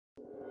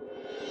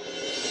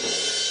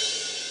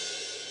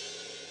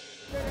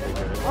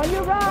On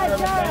your right,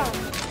 Tara.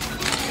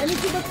 Let me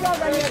see the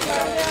club right here,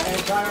 Tara.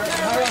 And Tara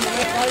on the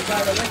left side,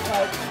 Tara, left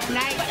side.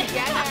 Nice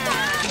together.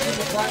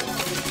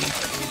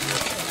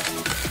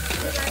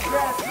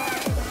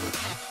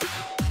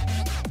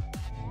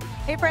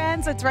 Hey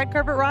friends, it's Red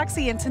Carpet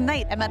Roxy, and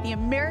tonight I'm at the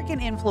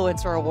American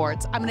Influencer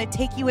Awards. I'm going to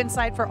take you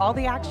inside for all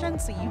the action,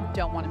 so you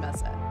don't want to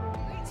miss it.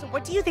 So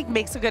what do you think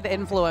makes a good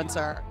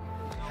influencer?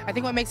 I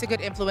think what makes a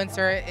good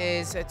influencer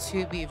is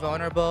to be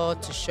vulnerable,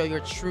 to show your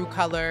true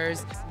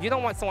colors. You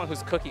don't want someone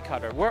who's cookie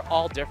cutter. We're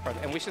all different,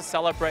 and we should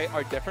celebrate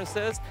our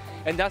differences.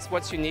 And that's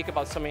what's unique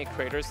about so many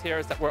creators here,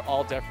 is that we're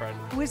all different.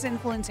 Who is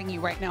influencing you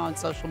right now on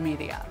social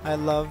media? I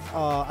love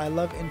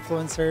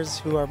influencers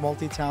who are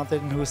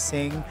multi-talented and who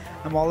sing.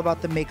 I'm all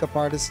about the makeup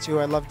artists too.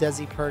 I love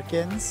Desi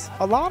Perkins.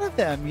 A lot of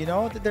them, you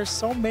know, there's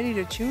so many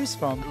to choose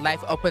from.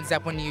 Life opens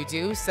up when you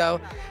do, so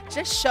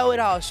just show it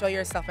all, show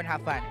yourself and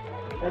have fun.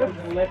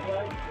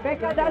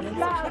 Becca, that's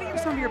loud. What are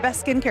some of your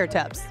best skincare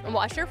tips?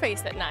 Wash your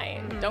face at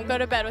night. Don't go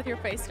to bed with your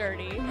face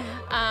dirty.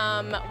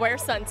 Wear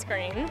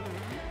sunscreen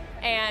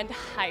and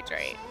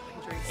hydrate.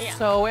 Yeah.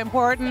 So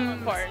important. So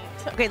important.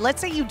 Okay, let's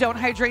say you don't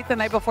hydrate the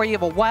night before, you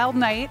have a wild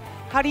night.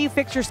 How do you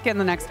fix your skin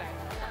the next day?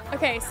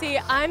 Okay, see,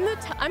 I'm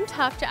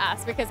tough to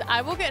ask because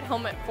I will get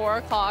home at 4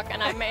 o'clock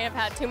and I may have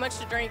had too much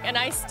to drink and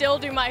I still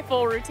do my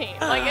full routine.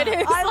 Like it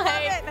is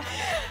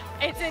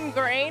it's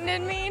ingrained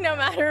in me, no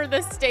matter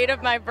the state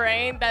of my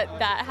brain, that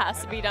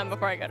has to be done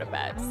before I go to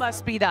bed.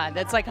 Must be done.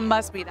 It's like a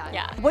must be done.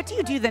 Yeah. What do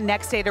you do the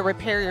next day to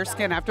repair your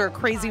skin after a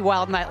crazy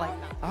wild night like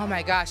that? Oh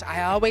my gosh,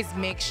 I always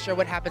make sure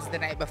what happens the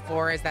night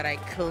before is that I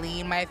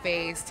clean my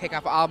face, take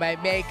off all my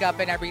makeup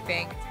and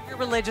everything. You're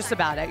religious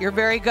about it. You're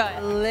very good.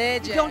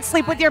 Religious. You don't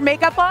sleep with your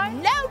makeup on?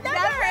 No,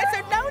 it's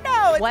a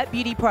no. What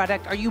beauty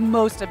product are you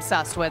most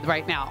obsessed with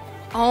right now?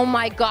 Oh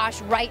my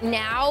gosh, right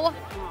now,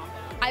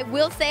 I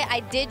will say I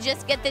did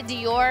just get the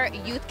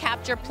Dior Youth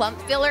Capture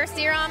Plump Filler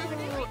Serum.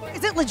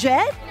 Is it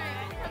legit?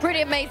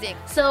 Pretty amazing.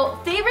 So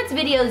favorites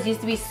videos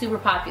used to be super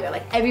popular.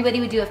 Like everybody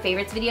would do a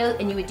favorites video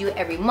and you would do it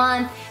every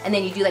month, and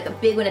then you do like a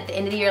big one at the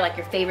end of the year, like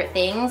your favorite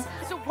things.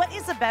 So what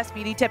is the best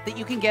beauty tip that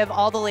you can give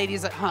all the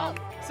ladies at home?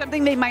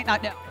 Something they might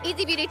not know.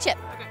 Easy Beauty Chip.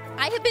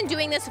 I have been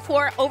doing this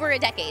for over a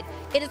decade.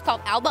 It is called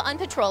Alba on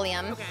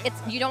Petroleum. Okay.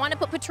 You don't want to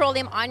put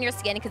petroleum on your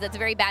skin because it's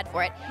very bad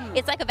for it.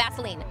 It's like a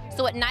Vaseline.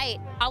 So at night,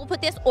 I will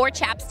put this or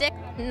chapstick,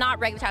 not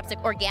regular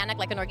chapstick, organic,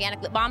 like an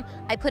organic lip balm.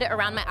 I put it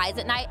around my eyes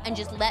at night and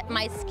just let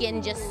my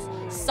skin just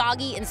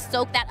soggy and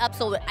soak that up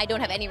so I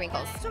don't have any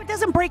wrinkles. So it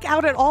doesn't break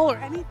out at all or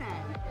anything.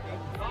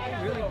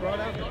 Really brought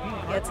out the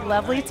bees. It's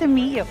lovely to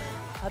meet you.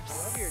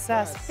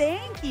 Obsessed.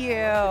 Thank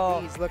you.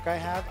 Bees. Look, I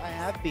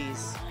have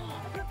bees.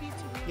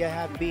 Yeah, I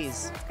have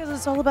bees. Because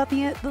it's all about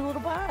the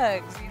little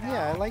bugs. You know?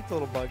 Yeah, I like the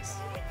little bugs.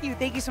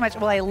 Thank you so much.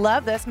 Well, I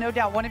love this. No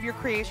doubt one of your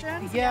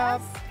creations. Yeah,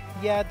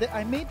 yes? yeah.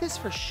 I made this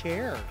for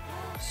Cher.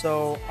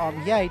 So,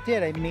 yeah, I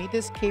did. I made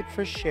this cape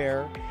for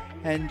Cher,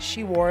 and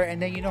she wore it.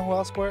 And then you know who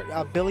else wore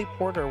it? Billy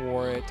Porter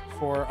wore it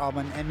for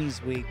an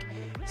Emmys week.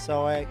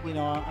 So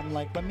I'm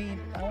like,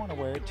 I want to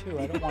wear it too.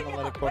 I don't want to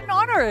let it go. What an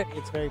honor.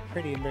 It's very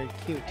pretty and very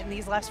cute. And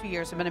these last few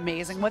years have been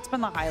amazing. What's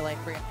been the highlight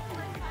for you?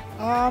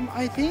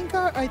 I think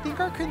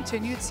our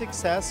continued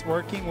success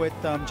working with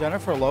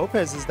Jennifer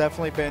Lopez has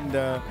definitely been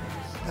the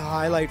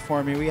highlight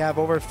for me. We have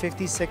over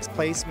 56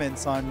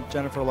 placements on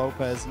Jennifer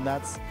Lopez, and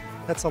that's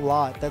a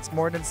lot. That's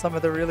more than some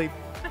of the really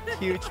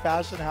huge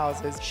fashion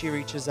houses. She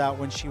reaches out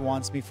when she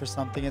wants me for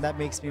something, and that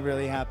makes me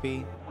really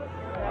happy.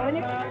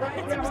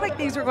 It seems like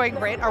things are going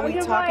great. Are we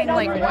talking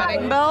like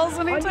wedding bells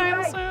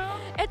anytime soon?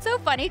 It's so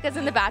funny because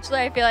in The Bachelor,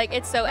 I feel like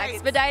it's so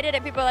expedited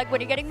and people are like, when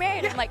are you getting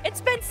married? I'm like,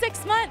 it's been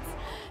 6 months.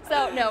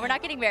 So no, we're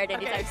not getting married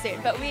anytime soon,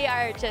 but we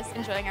are just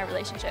enjoying our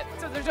relationship.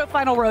 So there's no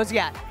final rose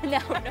yet? No,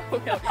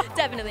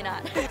 definitely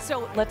not.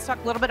 So let's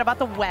talk a little bit about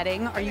the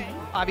wedding. Are you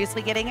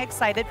obviously getting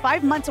excited?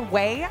 5 months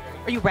away.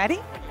 Are you ready?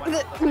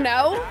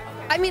 No.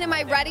 I mean, am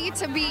I ready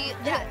to be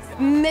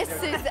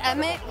Mrs.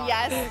 Emmett?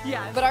 Yes.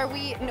 Yes. But are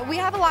we? No, we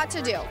have a lot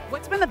to do.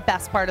 What's been the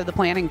best part of the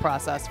planning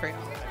process for you?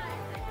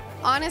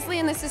 Honestly,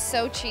 and this is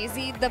so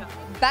cheesy, the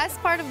best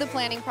part of the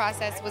planning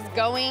process was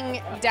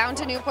going down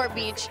to Newport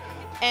Beach,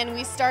 and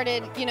we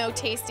started,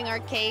 tasting our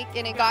cake,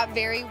 and it got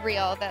very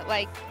real that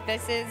like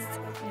this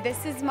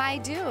is my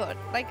dude.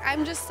 Like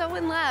I'm just so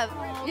in love.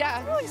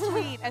 Yeah. That's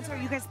really sweet. And so are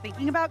you guys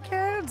thinking about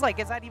kids? Like,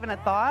 is that even a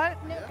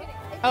thought? No kidding.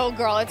 Oh,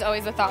 girl, it's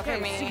always a thought for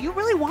me. So you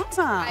really want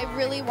some? I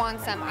really want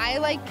some.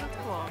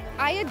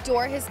 I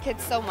adore his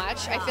kids so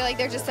much. I feel like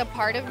they're just a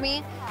part of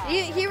me.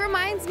 He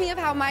reminds me of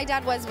how my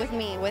dad was with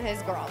me, with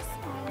his girls.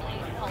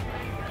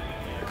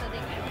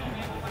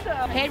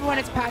 Hey everyone,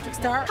 it's Patrick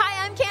Starrr.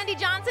 Hi, I'm Kandee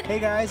Johnson. Hey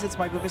guys, it's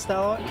Michael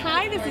Costello.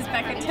 Hi, this is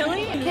Becca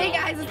Tilley. Hey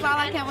guys, it's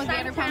Lala Kent with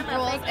Vanderpump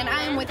Rules, and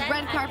I am with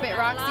Red Carpet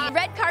Roxy.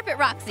 Red Carpet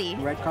Roxy.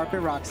 Red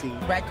Carpet Roxy.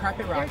 Red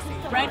Carpet Roxy.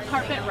 Red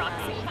Carpet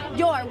Roxy.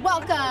 You're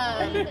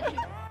welcome.